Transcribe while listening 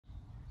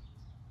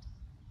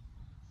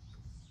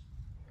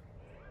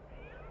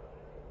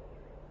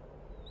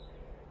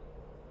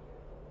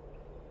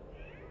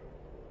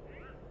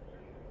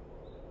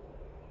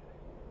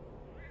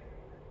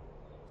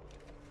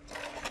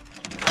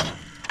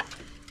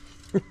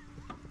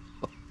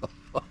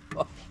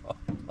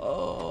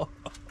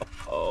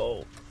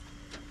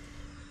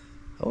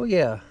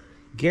yeah,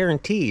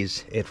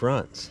 guarantees it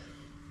runs.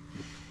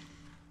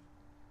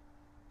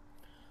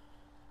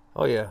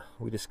 Oh yeah,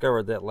 we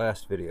discovered that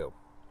last video.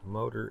 The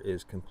motor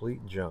is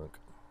complete junk.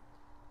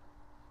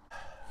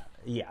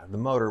 Yeah, the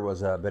motor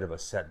was a bit of a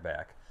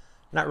setback.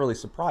 Not really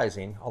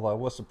surprising, although I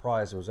was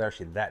surprised it was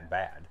actually that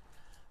bad.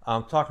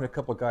 Talking to a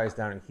couple of guys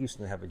down in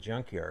Houston that have a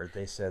junkyard,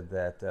 they said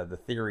that the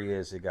theory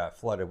is it got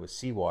flooded with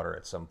seawater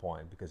at some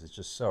point because it's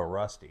just so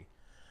rusty.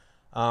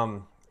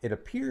 It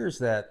appears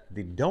that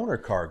the donor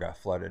car got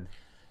flooded,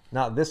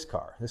 not this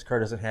car. This car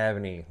doesn't have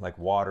any like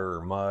water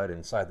or mud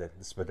inside the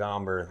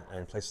speedometer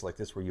and places like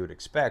this where you would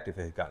expect if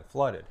it had gotten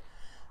flooded.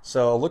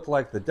 So it looked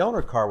like the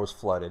donor car was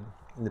flooded,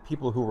 and the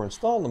people who were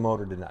installing the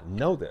motor did not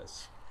know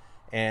this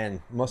and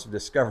must have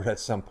discovered at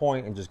some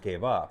point and just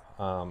gave up.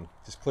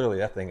 Just clearly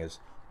that thing is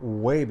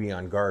way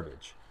beyond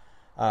garbage.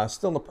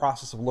 Still in the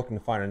process of looking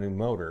to find a new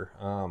motor.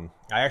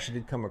 I actually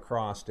did come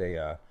across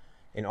an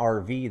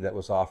RV that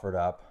was offered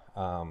up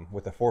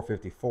with a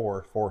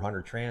 454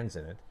 400 trans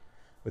in it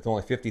with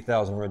only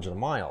 50,000 original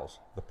miles.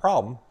 The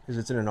problem is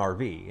it's in an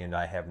RV and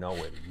I have no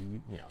way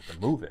to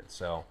move it,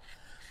 so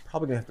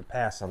probably gonna have to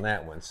pass on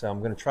that one. So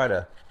I'm gonna try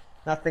to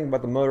not think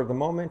about the motor at the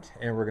moment,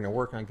 and we're gonna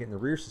work on getting the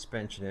rear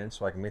suspension in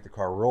so I can make the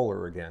car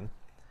roller again,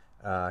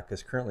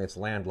 because currently it's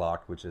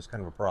landlocked, which is kind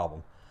of a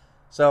problem.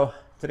 So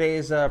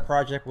today's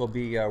project will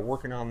be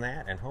working on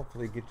that and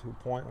hopefully get to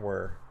a point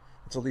where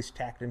it's at least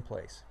tacked in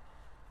place.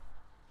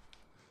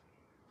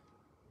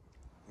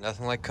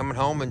 Nothing like coming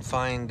home and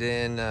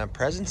finding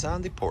presents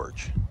on the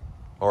porch,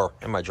 or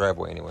in my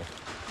driveway anyway.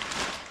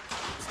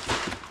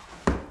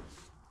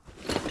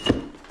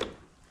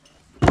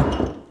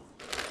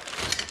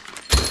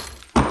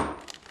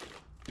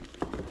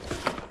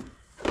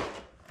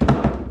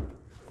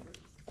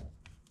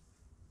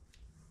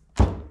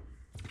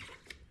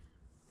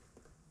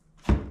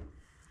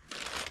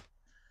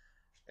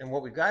 And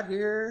what we got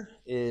here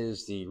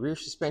is the rear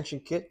suspension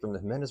kit from the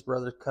Jimenez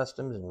Brothers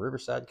Customs in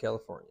Riverside,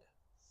 California.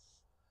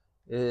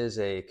 It is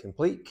a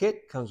complete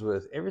kit, comes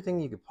with everything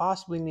you could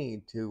possibly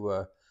need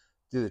to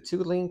do the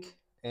 2-link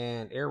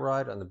and air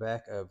ride on the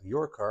back of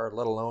your car,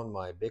 let alone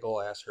my big ol'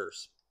 ass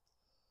hearse.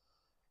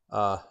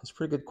 It's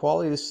pretty good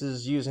quality. This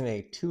is using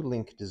a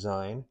 2-link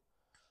design.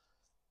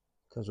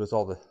 Comes with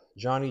all the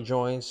Johnny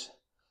joints,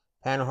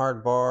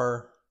 panhard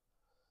bar,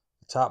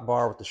 the top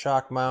bar with the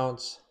shock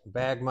mounts,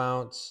 bag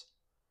mounts,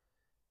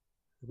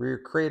 rear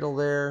cradle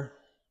there,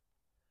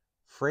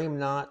 frame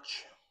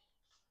notch,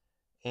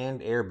 and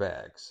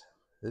airbags.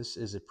 This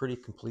is a pretty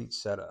complete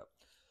setup.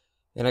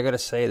 And I gotta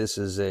say, this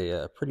is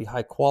a pretty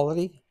high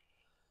quality.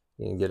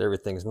 You can get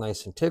everything's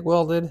nice and TIG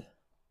welded.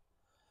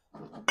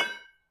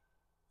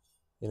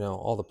 You know,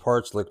 all the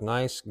parts look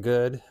nice,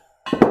 good.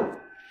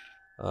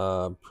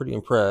 Pretty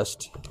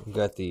impressed. We've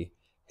got the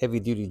heavy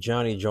duty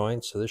Johnny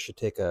joints, so this should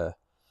take a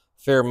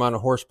fair amount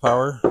of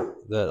horsepower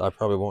that I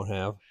probably won't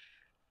have.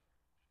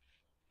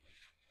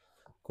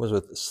 Comes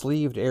with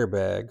sleeved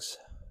airbags.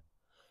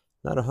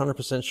 Not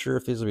 100% sure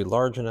if these will be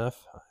large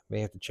enough. I may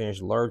have to change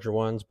the larger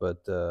ones, but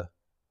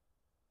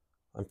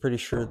I'm pretty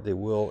sure they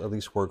will at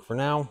least work for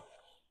now.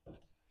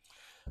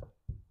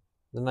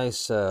 The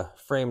nice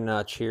frame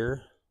notch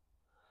here.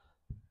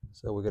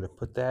 So we're going to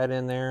put that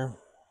in there.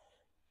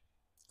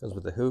 Comes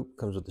with the hoop,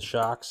 comes with the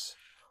shocks.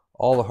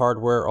 All the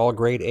hardware, all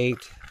grade 8.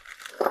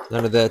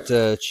 None of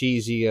that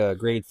cheesy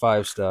grade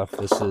 5 stuff.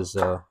 This is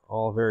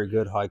all very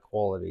good, high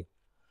quality.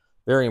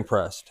 Very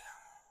impressed.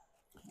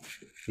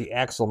 The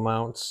axle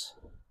mounts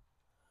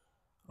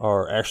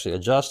are actually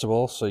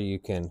adjustable, so you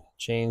can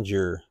change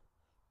your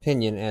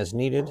pinion as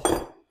needed,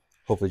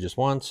 hopefully just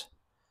once.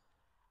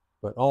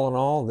 But all in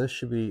all, this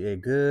should be a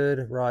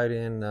good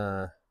ride-in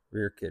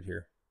rear kit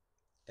here.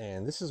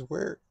 And this is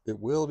where it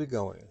will be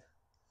going.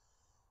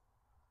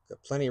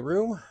 Got plenty of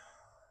room.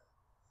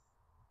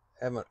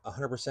 Haven't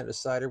 100%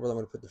 decided whether I'm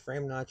going to put the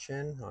frame notch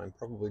in. I'm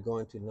probably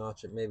going to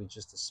notch it maybe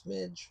just a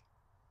smidge.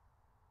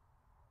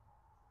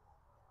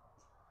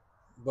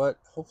 But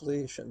hopefully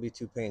it shouldn't be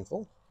too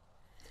painful.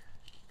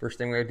 First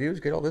thing we're going to do is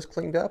get all this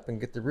cleaned up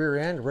and get the rear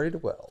end ready to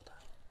weld.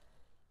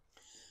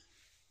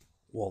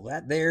 Well,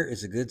 that there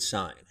is a good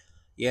sign.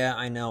 Yeah,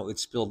 I know it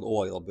spilled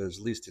oil, but at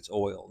least it's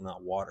oil,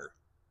 not water.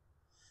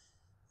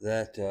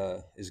 That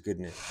is good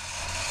news.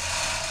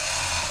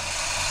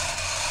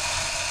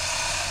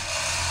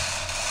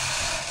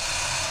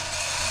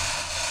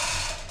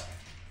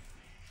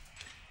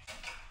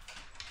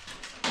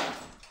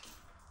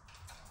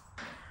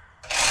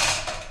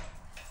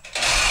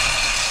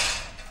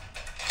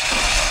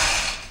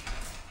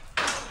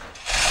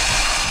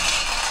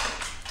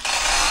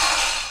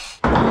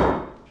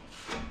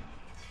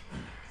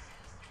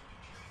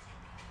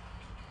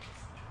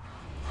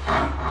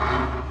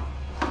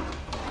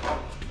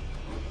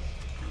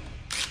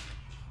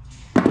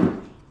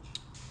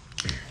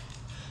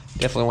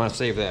 Definitely want to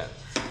save that.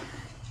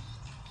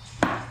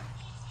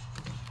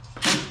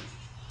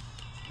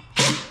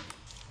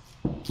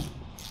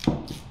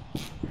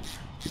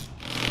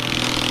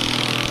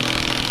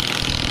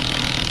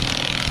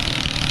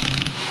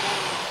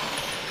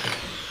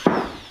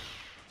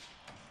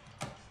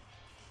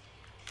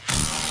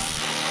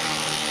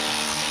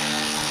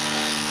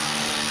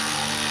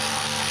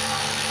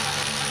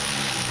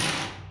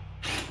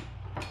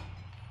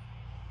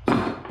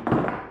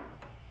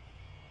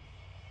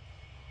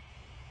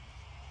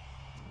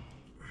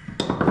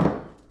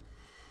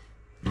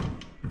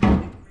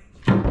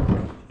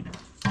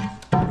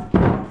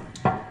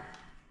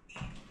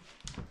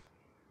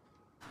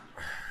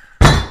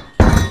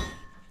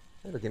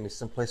 That'll give me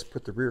some place to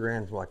put the rear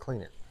end while I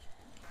clean it.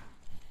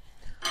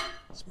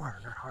 Smarter,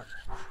 not harder.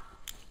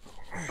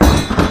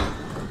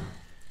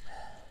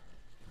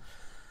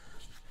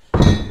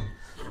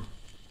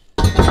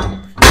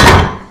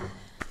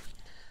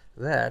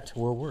 That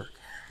will work.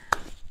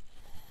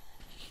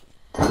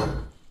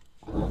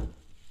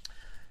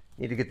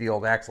 Need to get the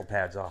old axle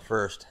pads off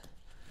first.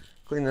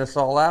 Clean this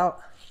all out,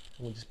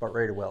 and we're just about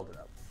ready to weld it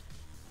up.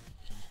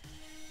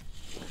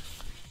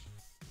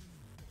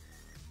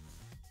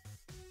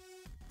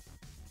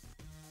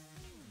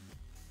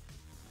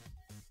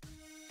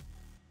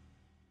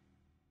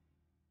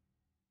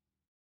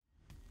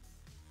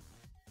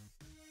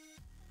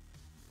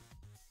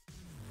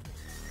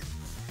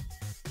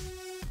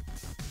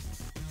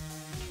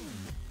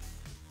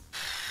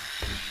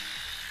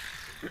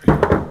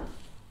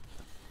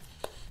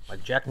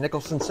 Like Jack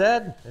Nicholson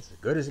said, it's as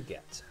good as it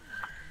gets.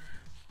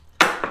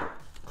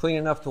 Clean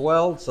enough to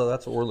weld, so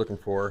that's what we're looking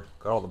for.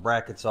 Got all the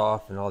brackets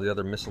off and all the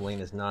other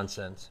miscellaneous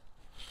nonsense.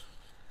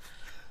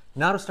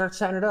 Now to start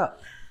setting it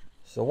up.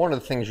 So one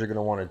of the things you're going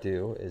to want to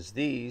do is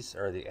these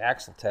are the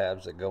axle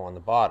tabs that go on the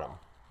bottom.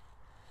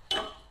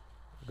 You're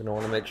going to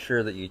want to make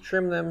sure that you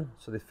trim them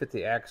so they fit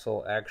the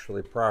axle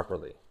actually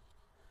properly.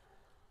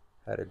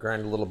 I had to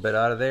grind a little bit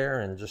out of there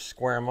and just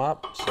square them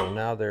up, so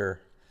now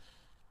they're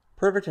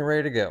perfect and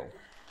ready to go.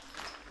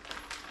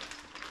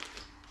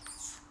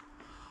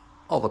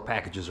 All the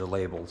packages are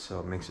labeled, so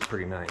it makes it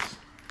pretty nice.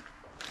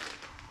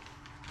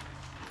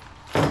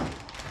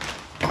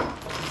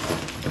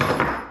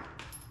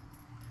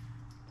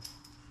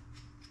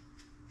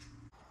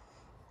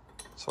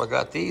 So I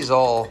got these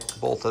all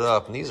bolted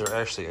up, and these are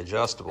actually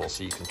adjustable,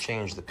 so you can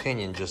change the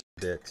pinion just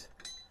a bit.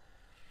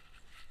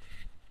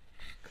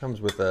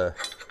 Comes with a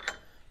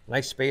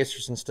nice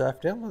spacers and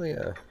stuff. Definitely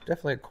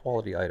a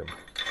quality item.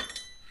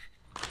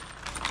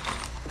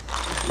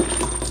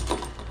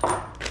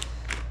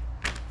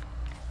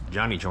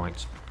 Johnny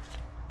joints.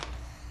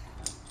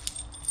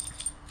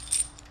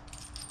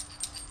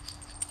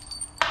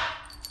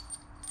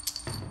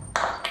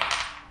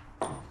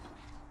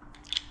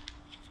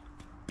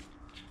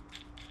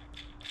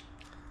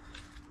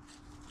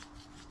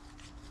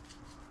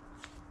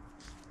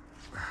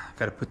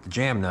 Got to put the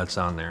jam nuts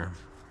on there.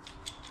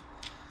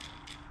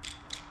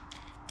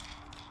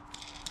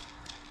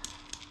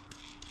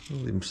 I'll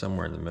leave them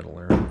somewhere in the middle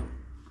there.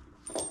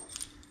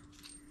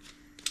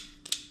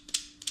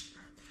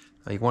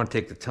 Now you want to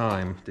take the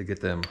time to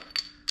get them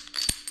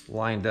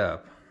lined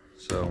up.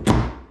 So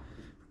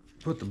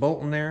put the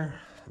bolt in there,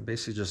 and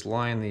basically just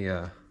line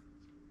the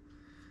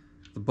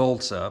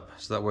bolts up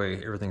so that way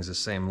everything's the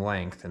same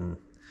length, and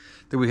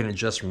then we can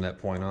adjust from that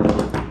point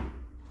on.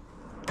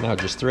 Now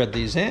just thread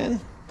these in.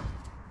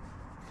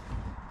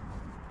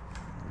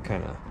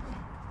 Kind of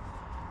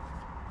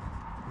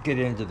get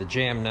into the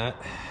jam nut.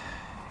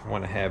 You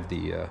want to have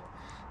the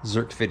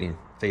Zerk fitting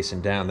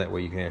facing down, that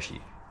way you can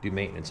actually do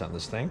maintenance on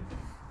this thing.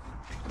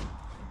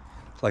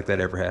 Like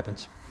that ever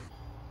happens.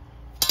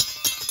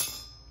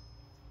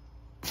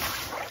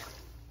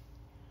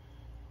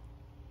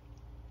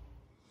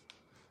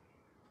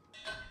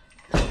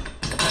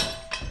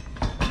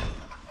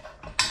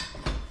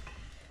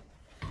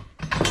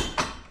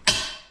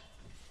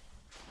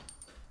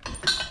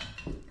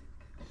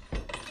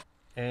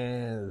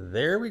 And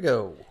there we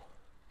go.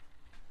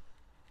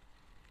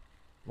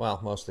 Well,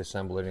 mostly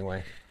assembled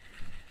anyway.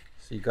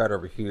 So you got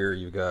over here,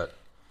 you've got a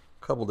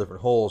couple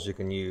different holes you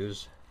can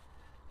use.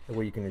 That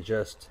way you can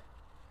adjust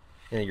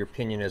your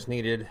pinion as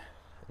needed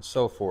and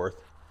so forth.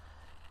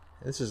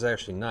 This is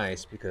actually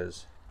nice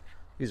because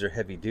these are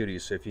heavy duty,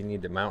 so if you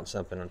need to mount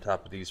something on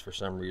top of these for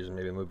some reason,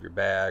 maybe move your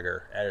bag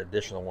or add an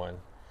additional one,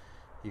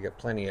 you got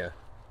plenty of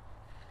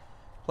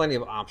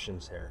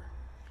options there.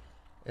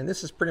 And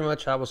this is pretty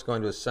much how it's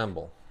going to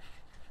assemble.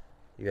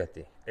 You got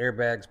the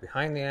airbags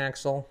behind the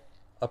axle,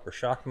 upper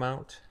shock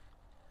mount.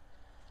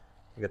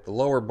 You got the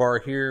lower bar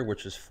here,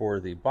 which is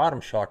for the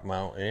bottom shock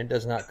mount, and it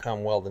does not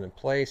come welded in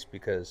place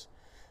because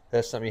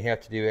that's something you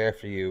have to do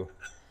after you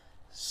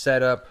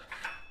set up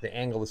the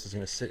angle this is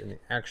going to sit in the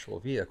actual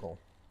vehicle.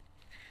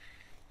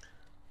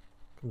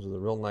 Comes with a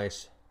real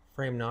nice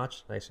frame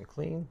notch, nice and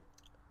clean.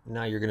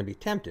 Now you're going to be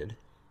tempted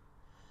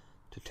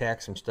to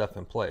tack some stuff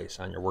in place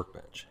on your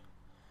workbench.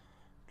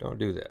 Don't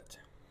do that.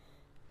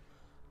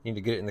 You need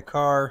to get it in the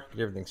car,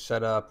 get everything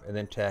set up, and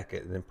then tack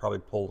it, and then probably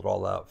pull it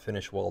all out,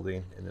 finish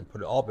welding, and then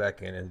put it all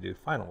back in and do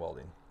final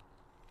welding.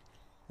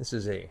 This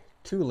is a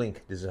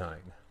 2-link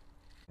design.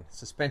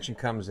 Suspension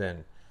comes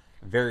in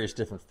various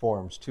different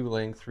forms: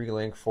 2-link,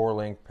 3-link,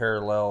 4-link,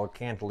 parallel,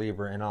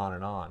 cantilever, and on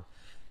and on.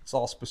 It's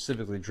all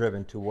specifically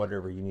driven to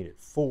whatever you need it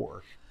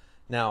for.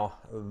 Now,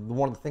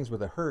 one of the things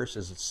with a hearse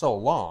is it's so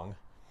long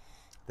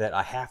that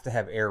I have to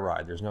have air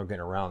ride. There's no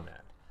getting around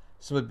that.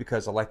 Simply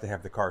because I like to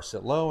have the car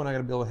sit low, and I got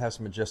to be able to have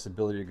some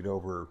adjustability to get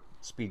over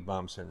speed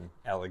bumps and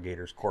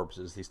alligators,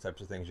 corpses, these types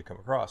of things you come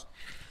across.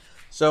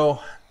 So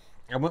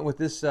I went with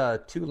this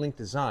 2-link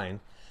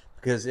design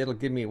because it'll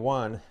give me,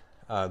 one,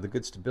 the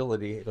good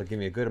stability. It'll give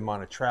me a good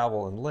amount of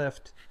travel and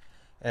lift,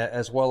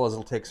 as well as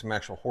it'll take some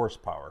actual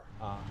horsepower.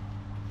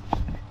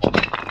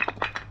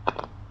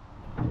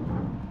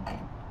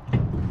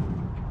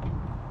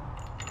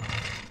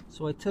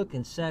 So I took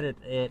and set it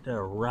at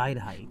ride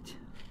height,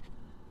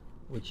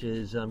 which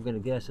is, I'm going to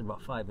guess,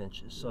 about 5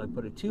 inches. So I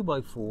put a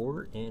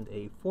 2x4 and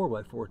a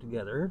 4x4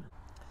 together.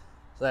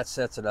 So that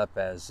sets it up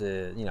as,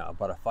 you know,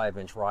 about a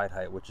 5-inch ride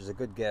height, which is a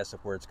good guess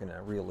of where it's going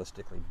to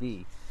realistically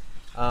be.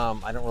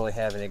 I don't really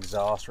have an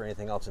exhaust or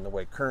anything else in the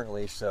way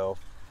currently, so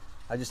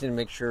I just need to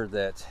make sure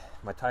that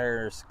my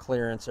tires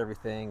clearance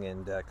everything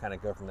and kind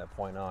of go from that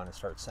point on and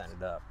start setting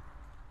it up.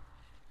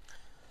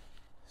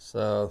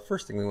 So the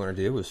first thing we want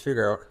to do is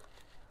figure out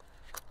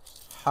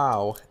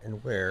how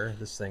and where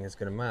this thing is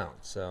going to mount.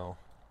 So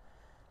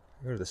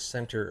go to the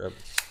center of,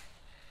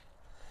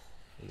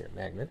 you get a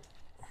magnet.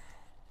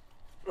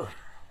 Put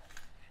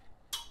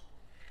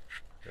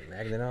a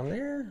magnet on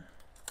there.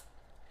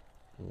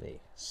 In the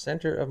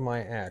center of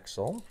my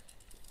axle.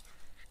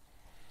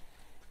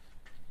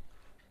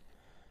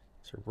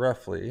 So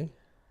roughly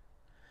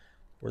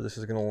where this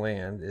is going to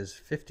land is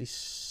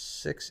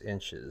 56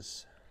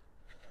 inches.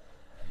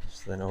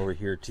 So then over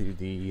here to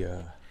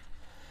the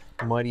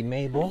Mighty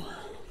Mabel.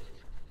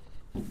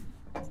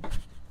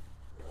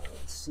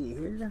 Let's see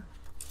here.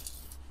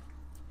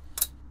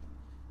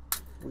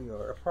 We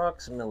are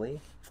approximately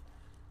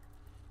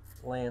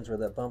lands where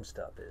that bump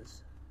stop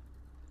is.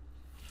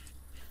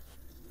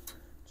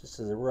 Just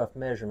as a rough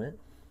measurement.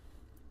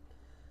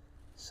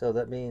 So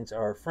that means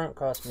our front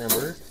cross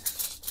member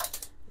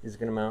is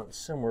going to mount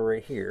somewhere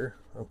right here.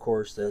 Of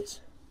course,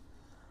 that's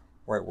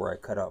right where I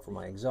cut out for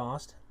my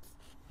exhaust.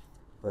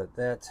 But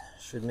that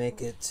should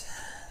make it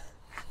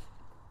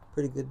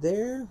pretty good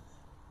there.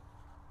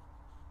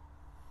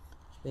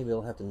 Maybe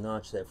I'll have to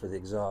notch that for the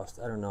exhaust.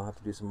 I don't know. I'll have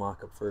to do some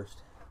mock-up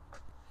first.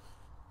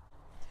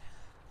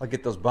 I'll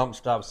get those bump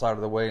stops out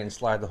of the way and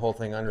slide the whole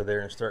thing under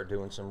there and start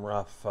doing some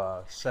rough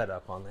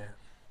setup on that.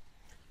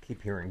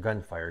 Keep hearing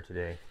gunfire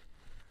today.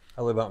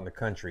 I live out in the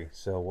country,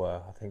 so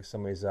I think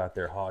somebody's out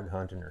there hog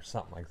hunting or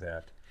something like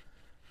that.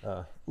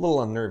 A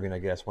little unnerving, I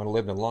guess. When I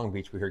lived in Long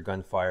Beach, we heard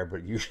gunfire,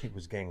 but it usually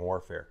was gang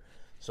warfare.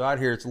 So out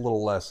here, it's a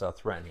little less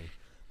threatening.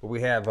 But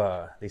we have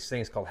these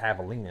things called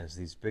javelinas,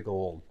 these big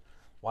old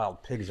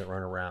wild pigs that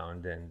run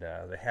around, and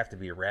they have to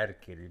be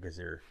eradicated because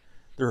they're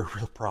a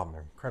real problem.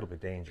 They're incredibly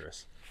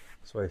dangerous.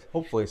 So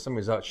hopefully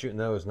somebody's out shooting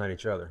those, not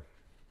each other.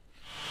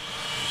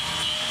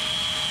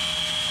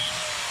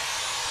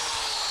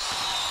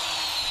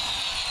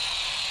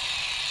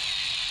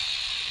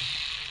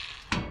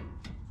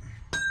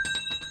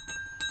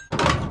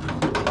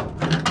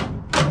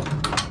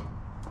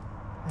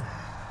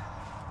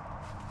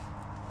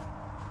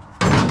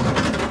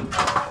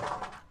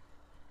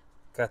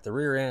 Got the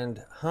rear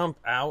end hump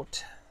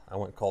out. I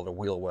wouldn't call it a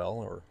wheel well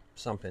or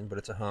something, but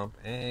it's a hump.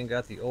 And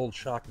got the old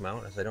shock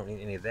mount, as I don't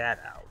need any of that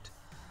out.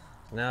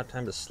 So now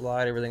time to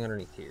slide everything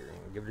underneath here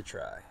and give it a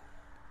try.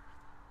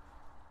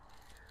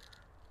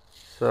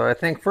 So I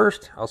think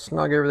first I'll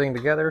snug everything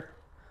together,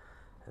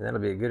 and that'll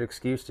be a good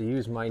excuse to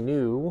use my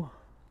new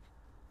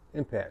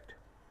impact.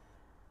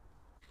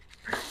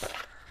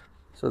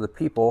 So the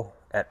people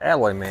at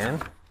Alloy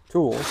Man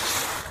Tools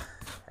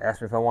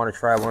asked me if I want to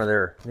try one of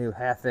their new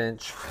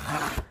 1/2-inch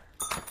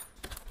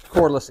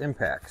cordless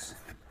impacts.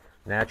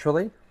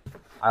 Naturally,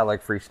 I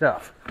like free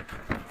stuff.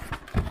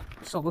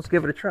 So let's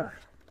give it a try.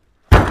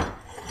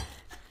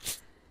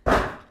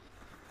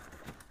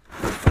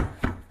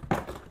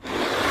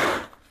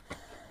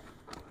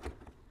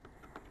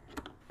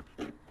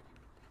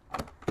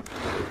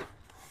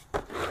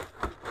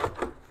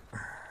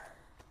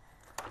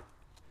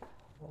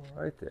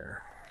 Right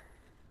there.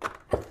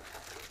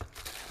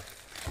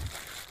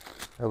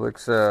 It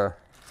looks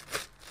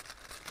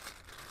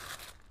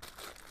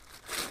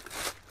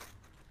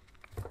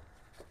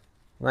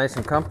nice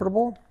and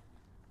comfortable.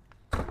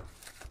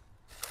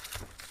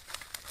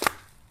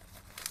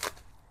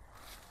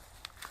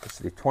 This is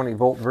the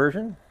 20-volt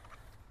version.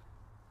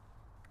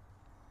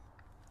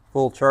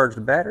 Full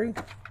charged battery.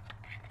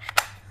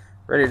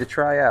 Ready to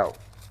try out.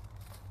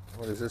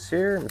 What is this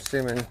here? I'm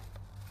assuming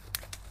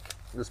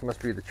this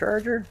must be the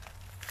charger.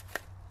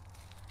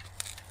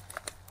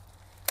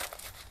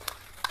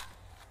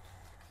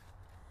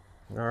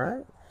 All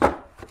right.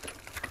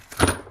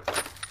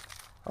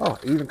 Oh,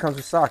 it even comes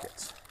with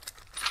sockets.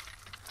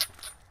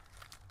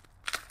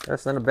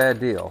 That's not a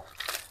bad deal.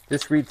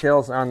 This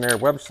retails on their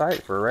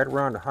website for right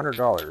around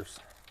 $100.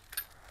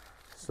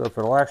 So if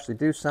it'll actually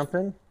do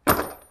something,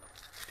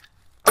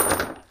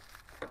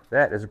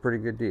 that is a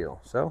pretty good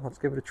deal. So let's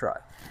give it a try.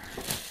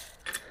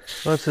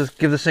 Let's just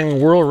give this thing a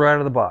whirl right out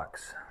of the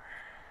box.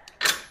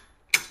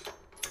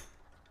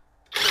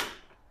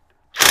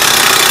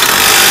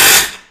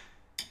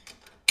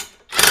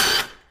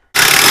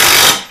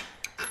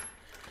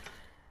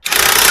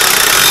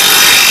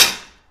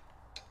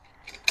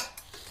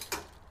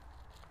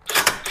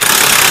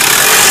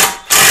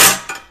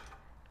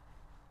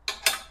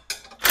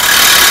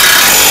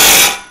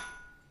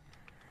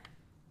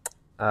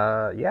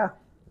 Yeah,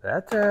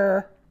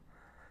 that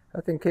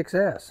thing kicks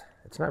ass.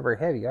 It's not very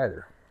heavy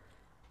either.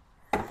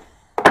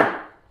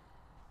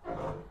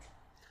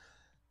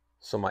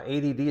 So my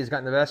ADD has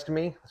gotten the best of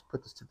me. Let's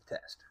put this to the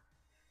test.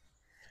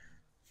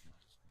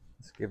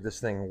 Let's give this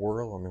thing a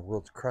whirl on the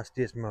world's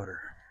crustiest motor.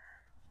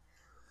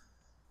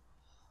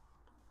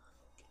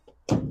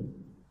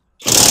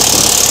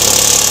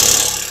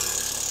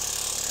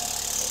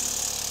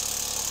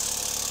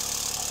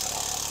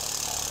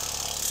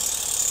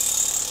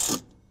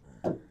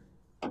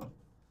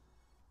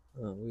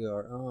 We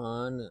are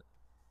on,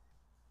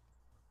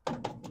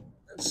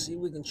 let's see if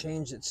we can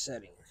change its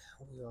setting.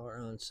 We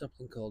are on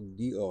something called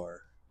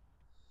DR.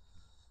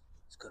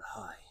 Let's go to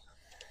high.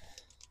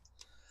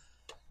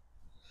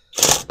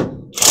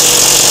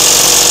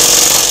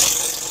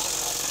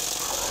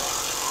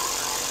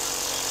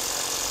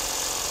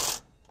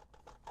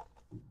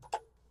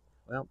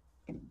 Well,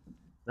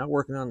 not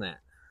working on that.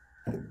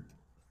 Let's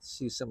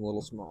see something a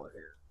little smaller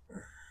here.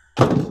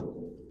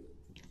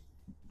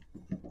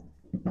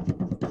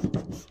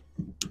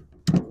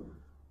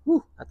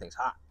 Whew, that thing's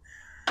hot.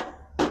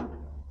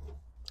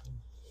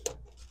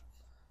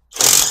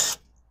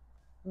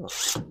 Oh,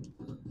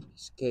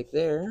 piece of cake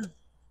there.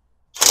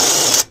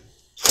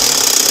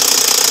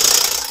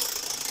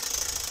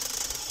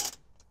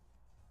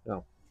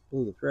 Oh,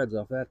 blew the threads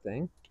off that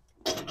thing.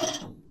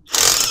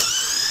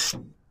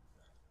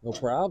 No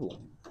problem.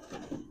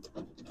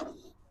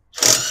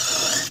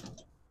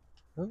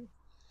 Oh,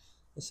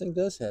 this thing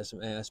does have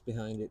some ass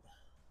behind it.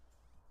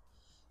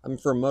 I mean,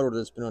 for a motor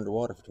that's been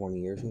underwater for 20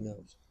 years, who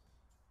knows?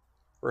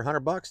 For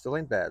 $100, still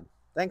ain't bad.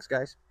 Thanks,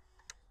 guys.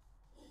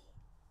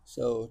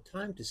 So,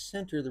 time to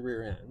center the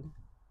rear end.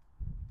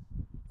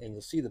 And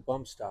you'll see the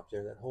bump stop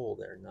there, that hole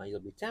there. Now, you'll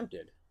be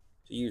tempted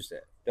to use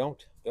that.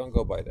 Don't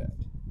go by that.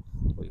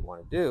 What you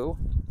want to do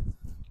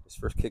is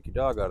first kick your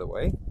dog out of the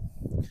way.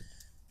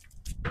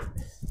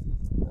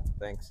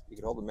 Thanks. You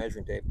can hold the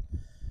measuring tape.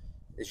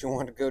 Is you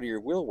want to go to your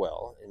wheel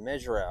well and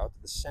measure out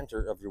the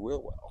center of your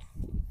wheel well.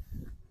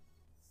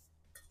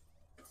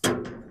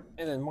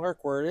 And then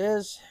mark where it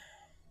is.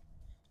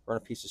 Run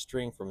a piece of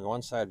string from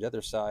one side to the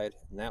other side,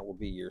 and that will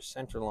be your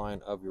center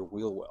line of your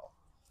wheel well.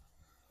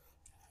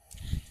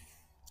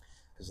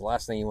 Because the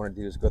last thing you want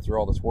to do is go through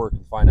all this work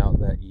and find out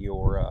that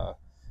your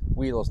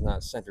wheel is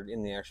not centered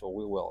in the actual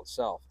wheel well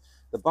itself.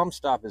 The bump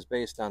stop is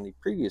based on the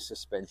previous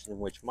suspension,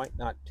 which might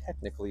not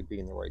technically be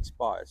in the right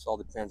spot. It all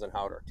depends on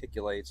how it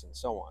articulates and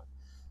so on.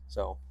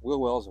 So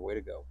wheel well is the way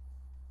to go.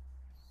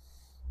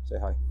 Say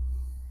hi.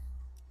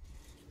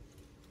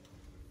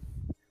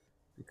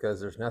 Because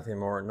there's nothing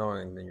more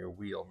annoying than your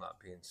wheel not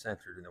being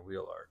centered in the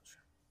wheel arch.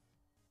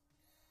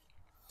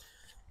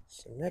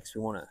 So next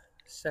we want to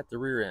set the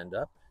rear end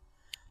up.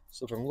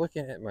 So if I'm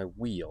looking at my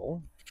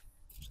wheel,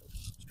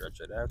 stretch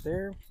it out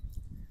there.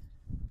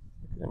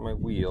 Looking at my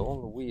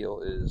wheel, the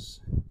wheel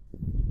is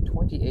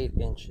 28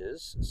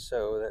 inches.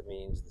 So that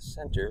means the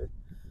center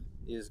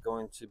is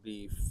going to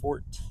be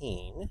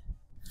 14.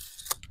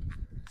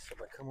 So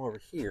if I come over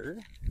here,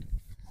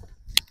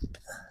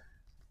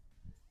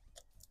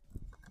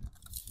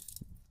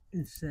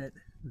 and set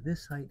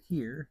this height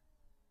here,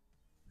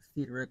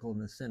 theoretical in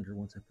the center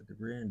once I put the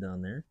rear end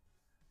on there,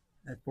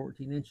 at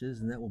 14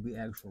 inches, and that will be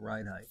actual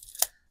ride height.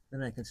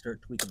 Then I can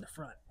start tweaking the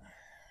front.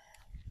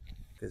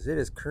 Because it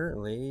is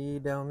currently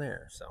down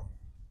there, so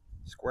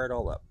square it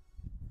all up.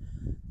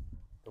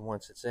 And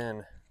once it's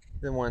in,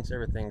 then once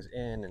everything's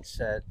in and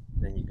set,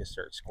 then you can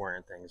start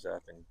squaring things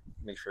up and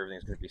make sure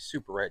everything's going to be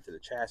super right to the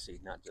chassis,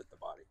 not just the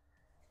body.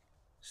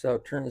 So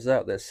it turns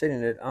out that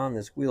sitting it on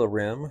this wheel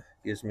rim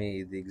gives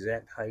me the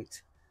exact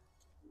height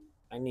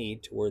I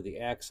need to where the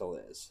axle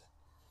is.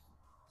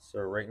 So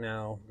right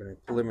now I'm going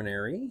to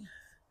preliminary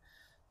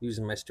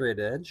using my straight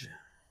edge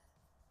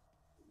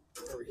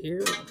over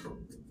here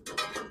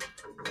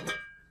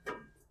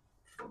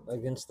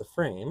against the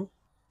frame.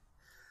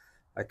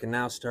 I can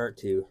now start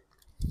to,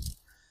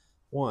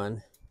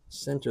 one,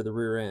 center the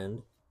rear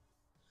end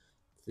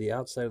to the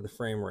outside of the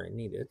frame where I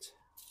need it.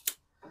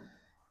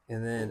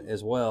 And then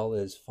as well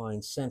as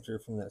find center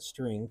from that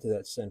string to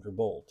that center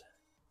bolt.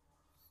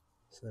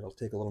 So that'll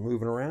take a little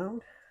moving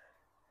around,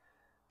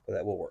 but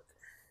that will work.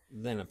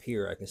 Then up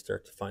here I can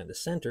start to find the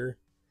center,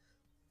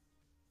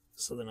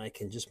 so then I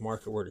can just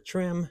mark it where to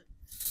trim.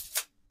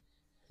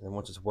 And then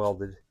once it's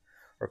welded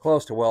or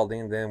close to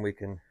welding, then we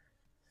can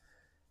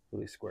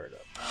really square it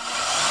up.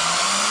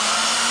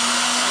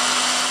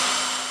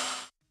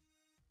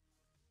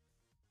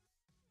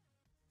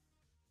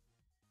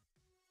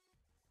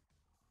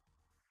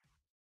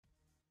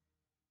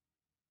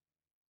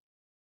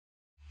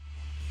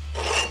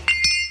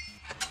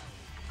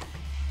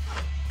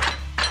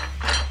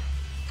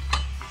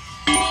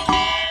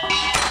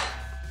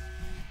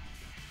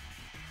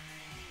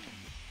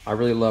 I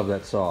really love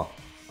that saw.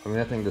 I mean,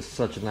 that thing does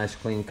such a nice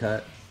clean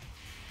cut.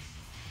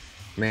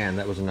 Man,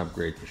 that was an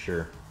upgrade for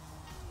sure.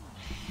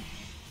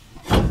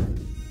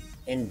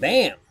 And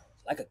bam,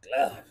 like a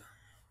glove.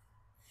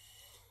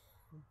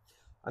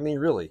 I mean,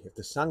 really, if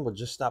the sun would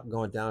just stop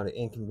going down at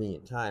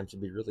inconvenient times,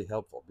 it'd be really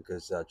helpful,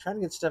 because trying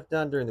to get stuff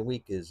done during the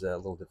week is a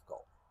little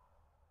difficult.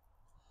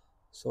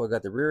 So I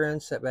got the rear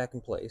end set back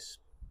in place.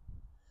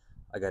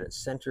 I got it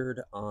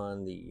centered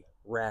on the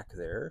rack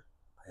there.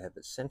 I have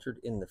it centered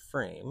in the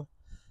frame.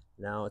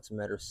 Now it's a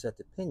matter of set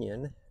the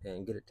pinion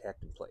and get it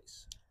tacked in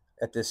place.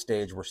 At this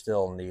stage, we're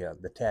still in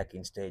the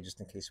tacking stage, just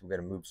in case we've got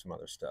to move some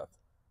other stuff.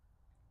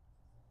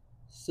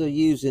 So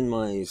using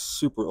my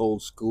super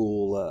old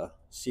school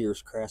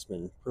Sears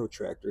Craftsman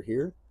protractor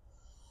here,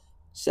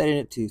 setting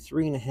it to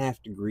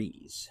 3.5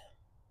 degrees.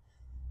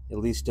 At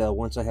least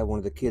once I have one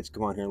of the kids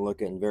come on here and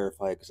look at it and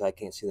verify it, because I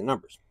can't see the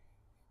numbers.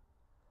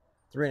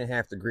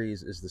 3.5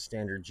 degrees is the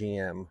standard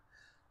GM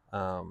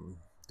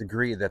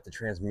degree that the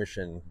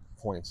transmission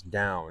points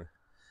down.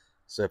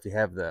 So if you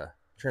have the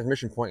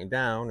transmission pointing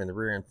down and the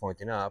rear end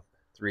pointing up,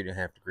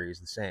 3.5 degrees,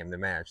 the same, they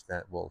match.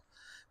 That will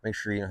make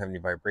sure you don't have any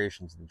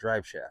vibrations in the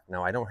drive shaft.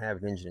 Now, I don't have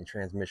an engine and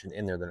transmission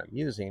in there that I'm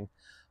using,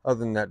 other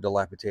than that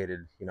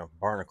dilapidated,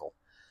 barnacle.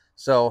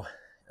 So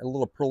a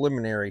little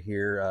preliminary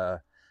here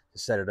to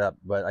set it up,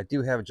 but I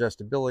do have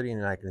adjustability,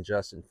 and I can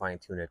adjust and fine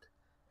tune it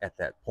at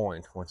that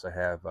point once I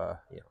have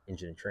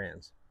engine and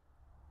trans.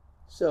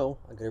 So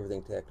I got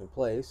everything tacked in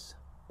place.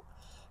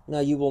 Now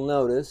you will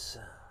notice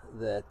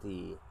that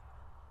the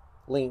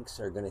links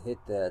are going to hit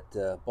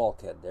that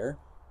bulkhead there,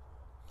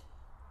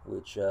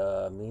 which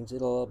means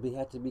it'll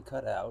have to be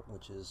cut out,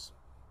 which is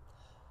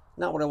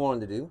not what I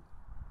wanted to do.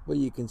 But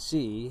you can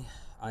see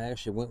I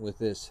actually went with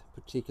this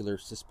particular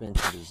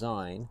suspension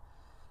design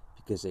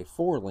because a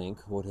 4-link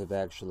would have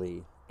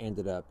actually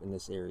ended up in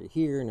this area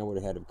here, and I would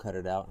have had to cut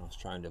it out, and I was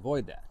trying to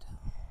avoid that.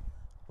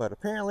 But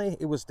apparently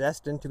it was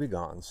destined to be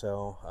gone,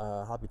 so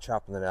I'll be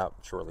chopping it out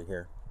shortly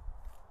here.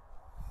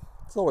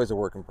 It's always a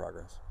work in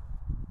progress.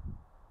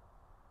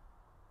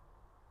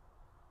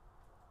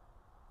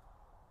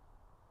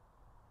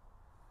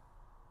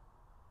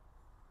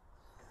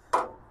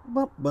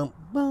 Bum, bum,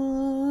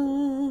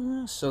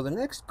 bum. So the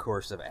next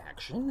course of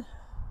action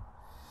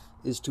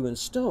is to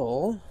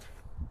install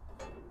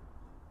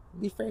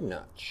the frame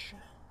notch.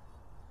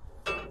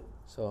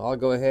 So I'll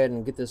go ahead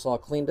and get this all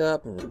cleaned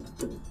up and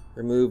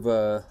remove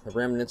the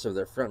remnants of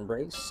the front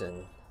brace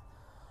and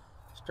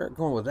start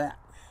going with that.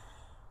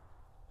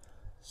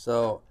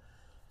 So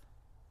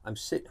I'm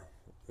sitting,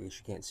 I guess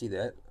you can't see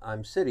that,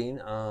 I'm sitting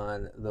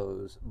on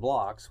those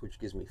blocks, which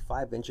gives me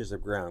 5 inches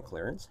of ground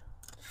clearance,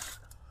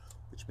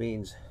 which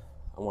means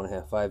I want to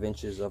have 5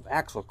 inches of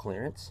axle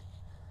clearance.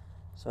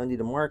 So I need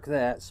to mark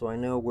that so I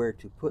know where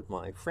to put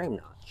my frame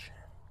notch,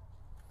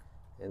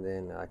 and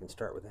then I can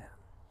start with that.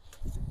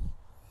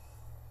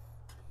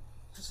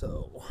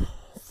 So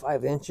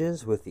 5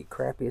 inches with the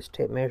crappiest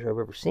tape measure I've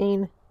ever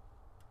seen,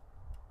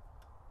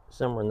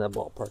 somewhere in that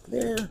ballpark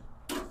there.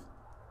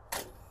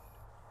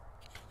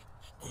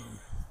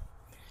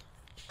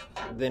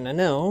 Then I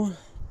know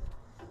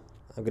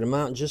I'm going to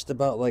mount just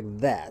about like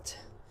that.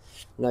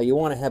 Now you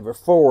want to have it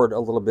forward a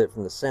little bit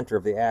from the center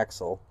of the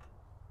axle,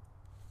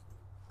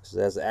 because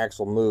as the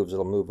axle moves,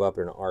 it'll move up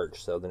in an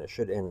arch, so then it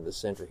should end in the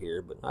center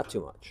here, but not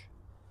too much.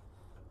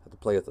 Have to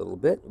play with it a little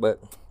bit,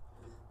 but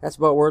that's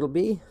about where it'll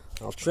be.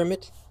 I'll trim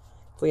it,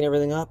 clean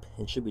everything up,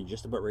 and should be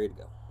just about ready to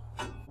go.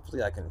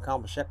 Hopefully I can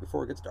accomplish that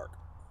before it gets dark.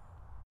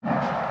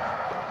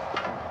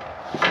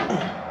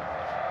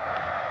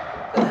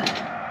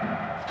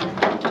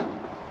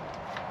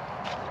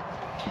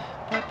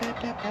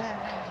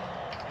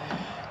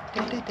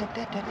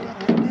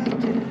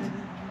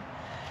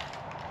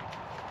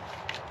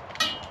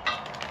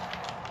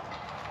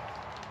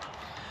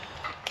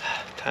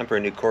 Time for a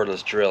new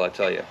cordless drill, I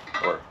tell you,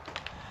 or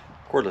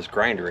cordless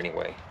grinder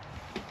anyway.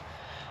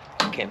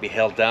 Can't be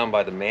held down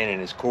by the man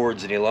and his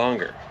cords any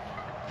longer.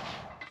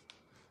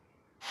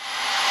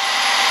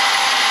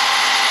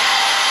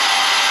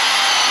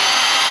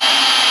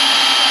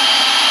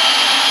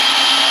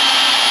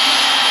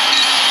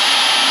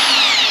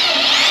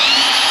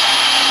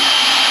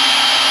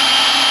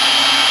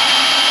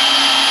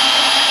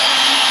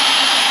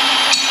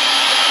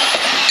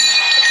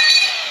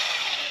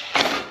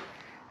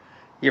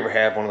 You ever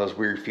have one of those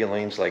weird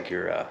feelings like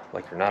you're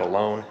not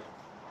alone?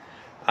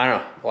 I don't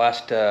know, the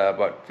last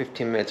about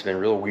 15 minutes have been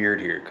real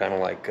weird here, kind of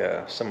like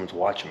someone's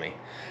watching me.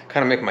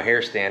 Kind of make my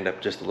hair stand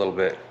up just a little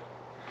bit.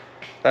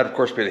 That'd of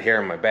course be the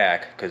hair on my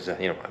back, because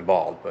I'm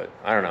bald, but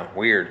I don't know,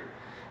 weird.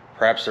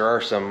 Perhaps there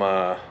are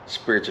some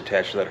spirits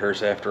attached to that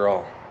hearse after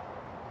all.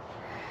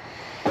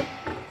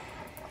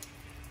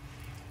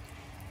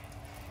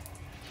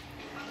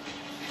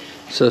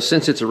 So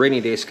since it's a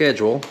rainy day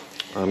schedule,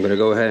 I'm going to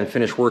go ahead and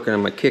finish working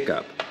on my kick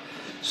up.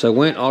 So I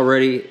went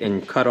already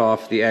and cut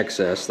off the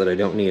excess that I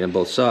don't need on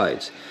both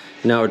sides.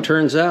 Now it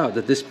turns out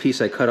that this piece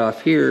I cut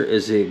off here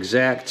is the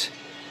exact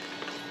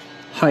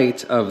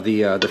height of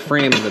the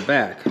frame in the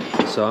back.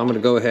 So I'm going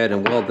to go ahead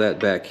and weld that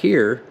back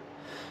here,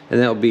 and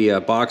that'll be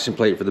a boxing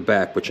plate for the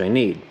back, which I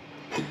need.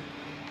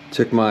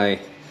 Took my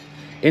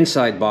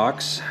inside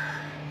box,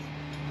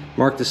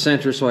 marked the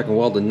center so I can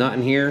weld the nut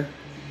in here,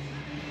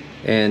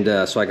 and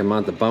so I can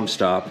mount the bump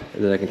stop,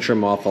 and then I can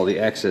trim off all the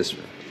excess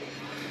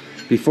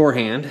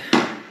beforehand.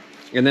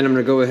 And then I'm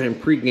going to go ahead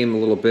and pre-game a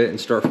little bit and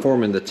start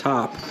forming the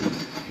top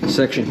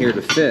section here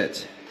to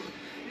fit.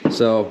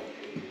 So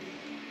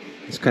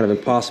it's kind of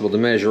impossible to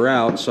measure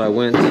out, so I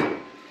went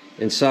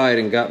inside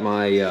and got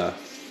my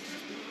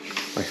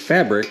my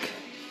fabric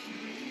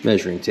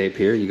measuring tape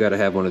here. You got to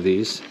have one of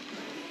these.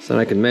 So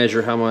I can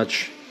measure how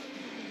much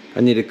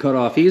I need to cut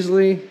off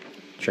easily.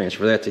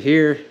 Transfer that to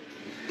here.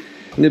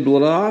 Nibble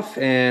it off,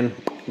 and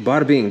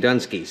bada bing, done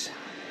skis.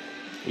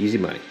 Easy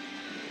money.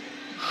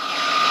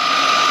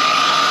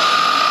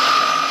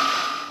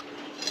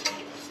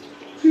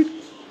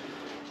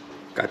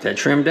 Got that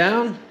trimmed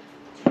down.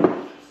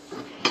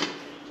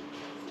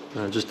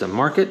 Just to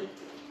mark it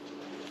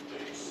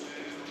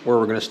where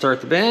we're going to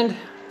start the bend.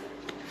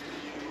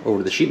 Over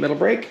to the sheet metal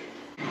brake.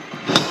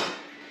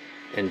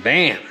 And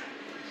bam!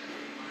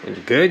 And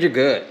you're good, you're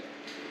good.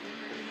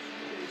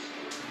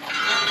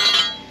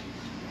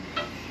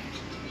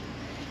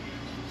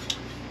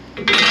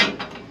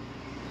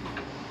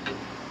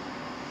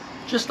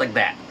 Just like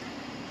that.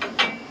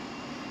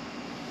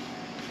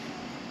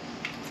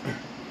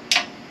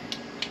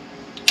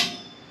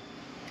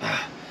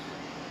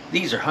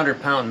 These are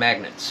 100-pound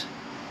magnets.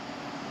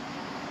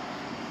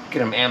 Get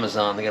them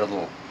Amazon. They got a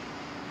little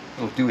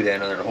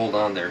doodad on there to hold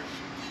on there.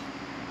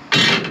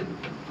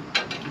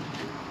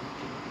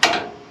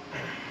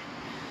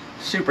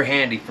 Super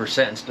handy for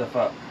setting stuff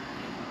up.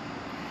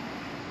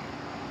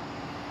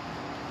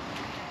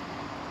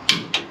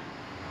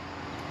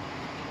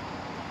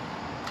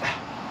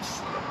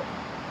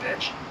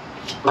 Bitch.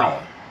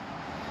 Oh.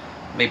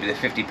 Maybe the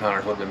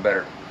 50-pounders would have been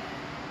better.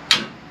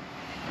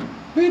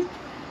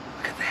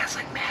 Look at that, it's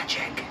like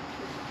magic.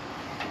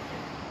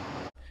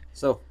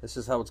 So this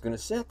is how it's going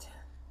to sit.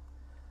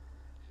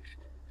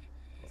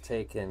 I'll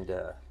take and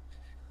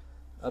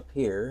up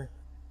here,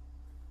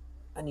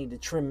 I need to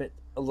trim it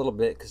a little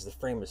bit because the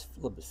frame is a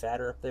little bit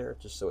fatter up there,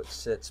 just so it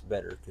sits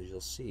better, because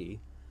you'll see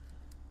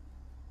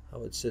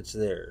how it sits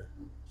there.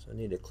 So I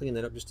need to clean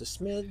that up just a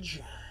smidge.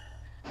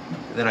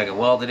 And then I can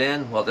weld it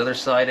in, weld the other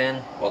side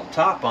in, weld the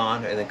top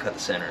on, and then cut the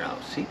center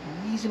out. See,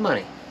 easy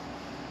money.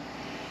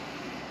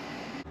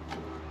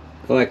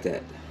 I like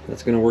that.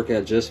 That's going to work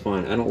out just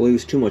fine. I don't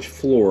lose too much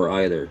floor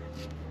either.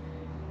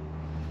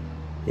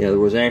 Yeah, there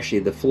was actually,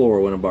 the floor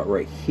went about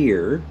right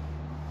here,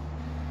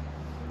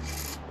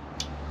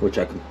 which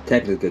I could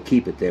technically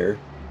keep it there,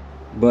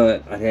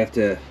 but I'd have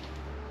to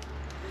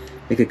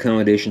make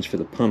accommodations for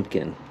the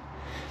pumpkin.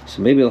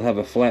 So maybe I'll have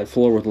a flat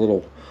floor with a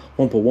little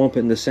wumpa wumpa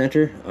in the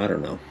center. I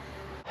don't know.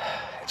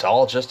 It's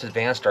all just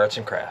advanced arts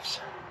and crafts.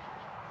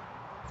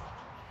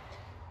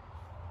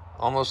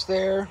 Almost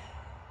there.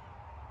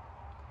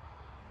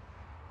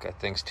 Got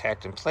things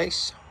tacked in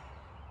place.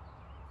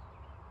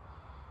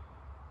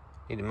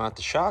 Need to mount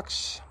the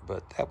shocks,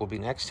 but that will be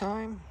next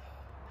time.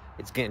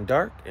 It's getting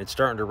dark, it's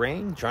starting to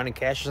rain, Johnny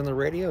Cash is on the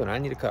radio, and I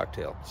need a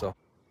cocktail.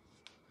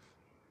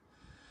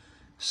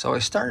 So I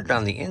started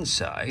on the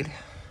inside,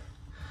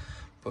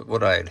 but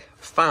what I'd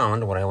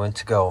found when I went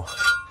to go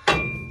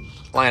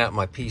line up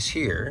my piece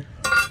here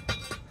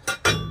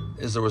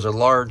is there was a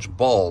large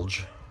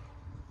bulge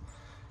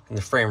in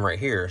the frame right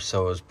here,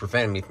 so it was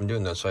preventing me from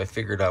doing that. So I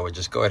figured I would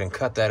just go ahead and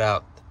cut that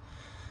out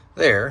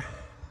there.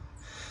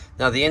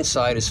 Now the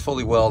inside is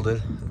fully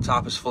welded, the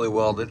top is fully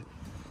welded,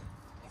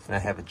 and I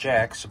have a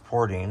jack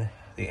supporting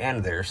the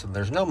end there, so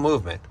there's no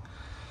movement.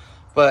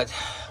 But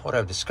what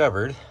I've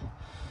discovered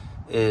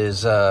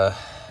is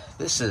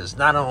this is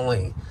not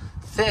only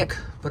thick,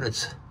 but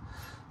it's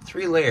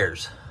 3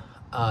 layers.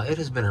 It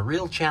has been a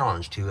real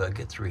challenge to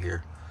get through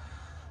here.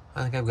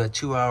 I think I've got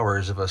 2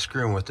 hours of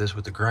screwing with this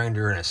with the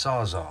grinder and a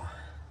sawzall,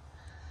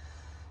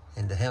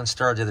 and I haven't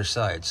started the other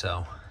side,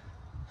 so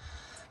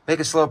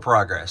making slow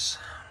progress.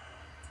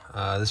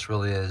 This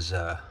really is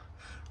a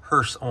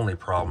Hearse only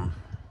problem.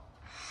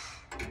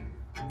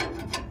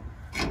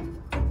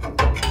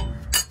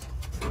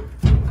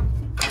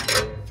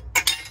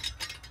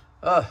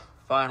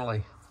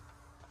 Finally.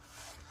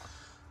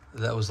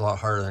 That was a lot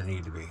harder than it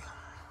needed to be.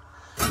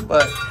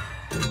 But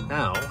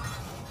now,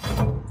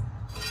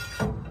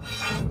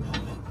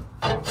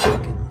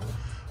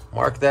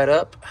 mark that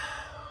up,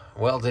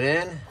 weld it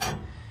in,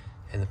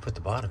 and then put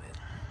the bottom in.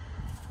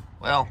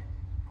 Well,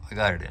 I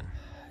got it in.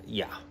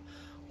 Yeah,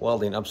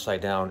 welding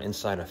upside down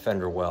inside a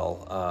fender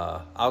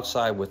well,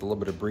 outside with a little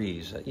bit of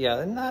breeze.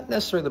 Yeah, not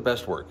necessarily the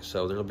best work.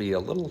 So there'll be a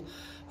little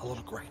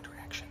grinder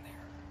action there.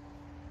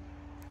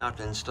 Now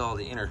to install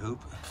the inner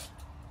hoop.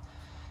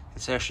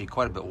 It's actually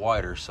quite a bit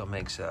wider, so it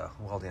makes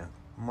welding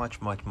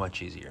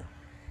much easier.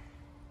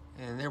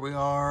 And there we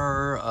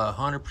are,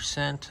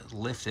 100%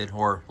 lifted,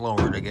 or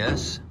lowered, I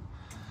guess.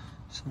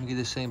 So let me get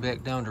this thing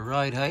back down to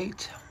ride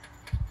height.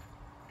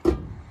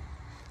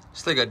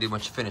 Still got to do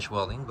much finish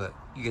welding, but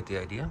you get the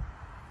idea.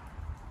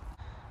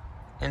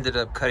 Ended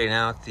up cutting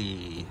out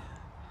the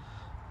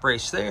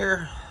brace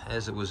there,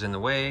 as it was in the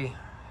way.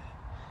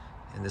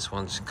 And this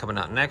one's coming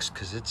out next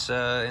because it's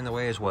in the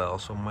way as well.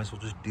 So might as well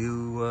just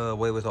do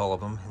away with all of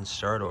them and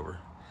start over.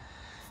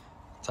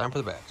 Time for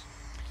the backs.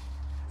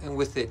 And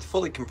with it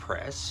fully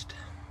compressed,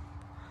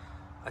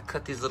 I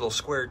cut these little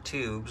square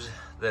tubes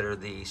that are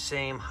the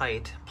same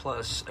height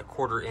plus a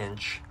 1/4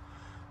 inch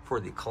for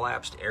the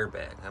collapsed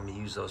airbag. I'm gonna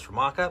use those for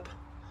mock-up.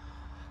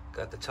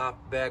 Got the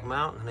top bag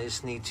mount, and I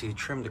just need to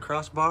trim the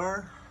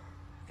crossbar,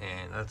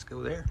 and let's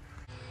go there.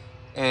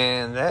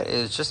 And that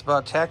is just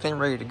about tacked and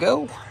ready to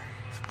go.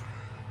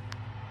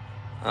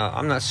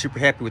 I'm not super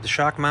happy with the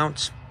shock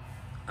mounts.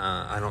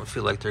 I don't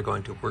feel like they're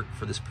going to work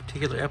for this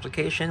particular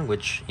application,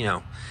 which, you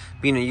know,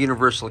 being a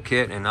universal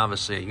kit and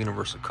obviously a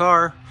universal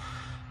car,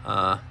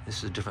 this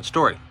is a different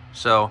story.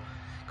 So,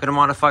 gonna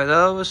modify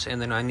those,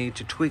 and then I need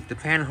to tweak the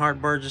pan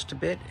hard bar just a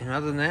bit, and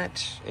other than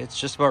that, it's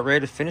just about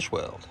ready to finish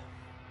weld.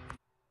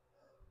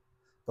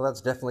 Well, that's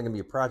definitely gonna be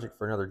a project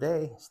for another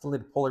day. Still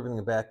need to pull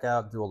everything back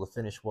out, do all the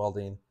finish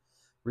welding,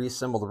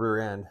 reassemble the rear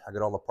end. I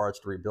got all the parts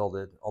to rebuild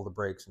it, all the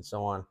brakes and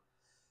so on.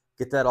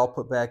 Get that all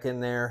put back in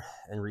there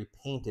and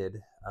repainted,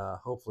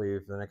 hopefully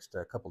for the next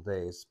couple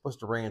days. It's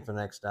supposed to rain for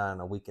the next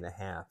a week and a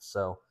half,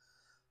 so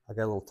I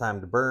got a little time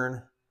to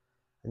burn.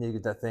 I need to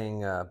get that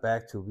thing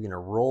back to being a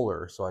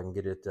roller so I can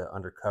get it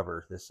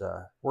undercover. This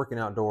working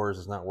outdoors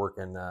is not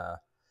working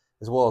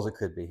as well as it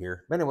could be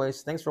here. But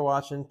anyways, thanks for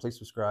watching. Please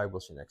subscribe. We'll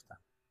see you next time.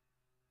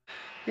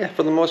 Yeah,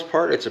 for the most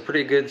part, it's a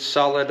pretty good,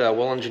 solid,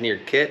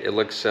 well-engineered kit. It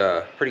looks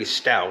pretty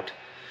stout.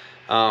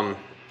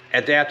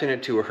 Adapting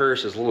it to a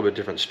hearse is a little bit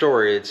different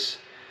story.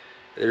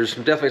 There's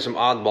definitely some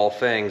oddball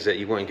things that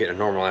you wouldn't get in a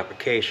normal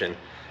application,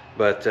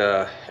 but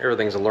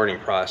everything's a learning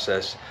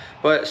process.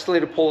 But still need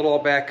to pull it all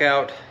back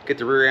out, get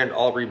the rear end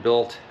all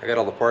rebuilt. I got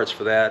all the parts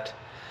for that.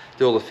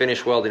 Do all the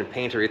finish welding and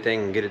paint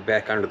everything and get it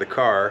back under the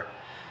car,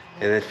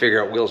 and then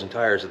figure out wheels and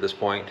tires at this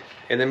point,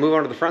 and then move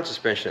on to the front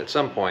suspension at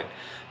some point.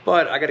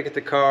 But I got to get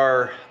the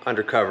car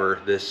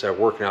undercover. This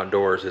working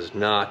outdoors is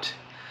not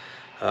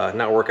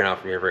working out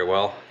for me very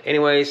well.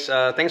 Anyways,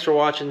 thanks for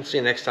watching. See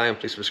you next time.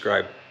 Please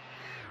subscribe.